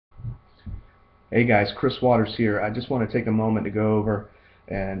Hey guys, Chris Waters here. I just want to take a moment to go over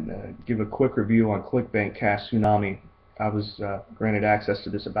and give a quick review on Clickbank Cash Tsunami. I was granted access to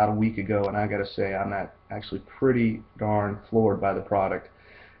this about a week ago, and I got to say I'm actually pretty darn floored by the product.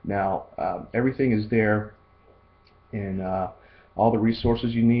 Now, everything is there in all the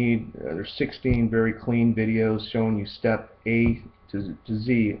resources you need. There's 16 very clean videos showing you step A to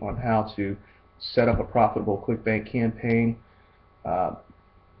Z on how to set up a profitable Clickbank campaign. Uh,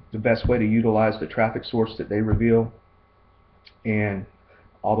 the best way to utilize the traffic source that they reveal, and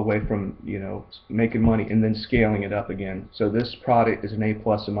all the way from making money and then scaling it up again. So this product is an A+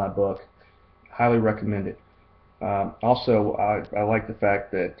 in my book. Highly recommend it. Also, I like the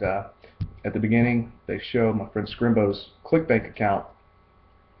fact that at the beginning they show my friend Scrimbo's Clickbank account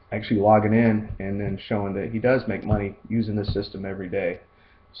actually logging in and then showing that he does make money using this system every day.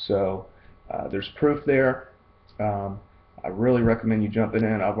 So there's proof there. I really recommend you jumping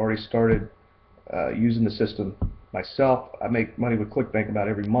in. I've already started using the system myself. I make money with Clickbank about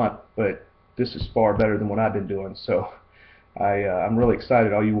every month, but this is far better than what I've been doing. So I'm really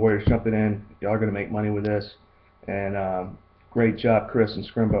excited. All you warriors jumping in, y'all are going to make money with this. And great job, Kris and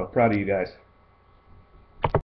Scrimbo. Proud of you guys.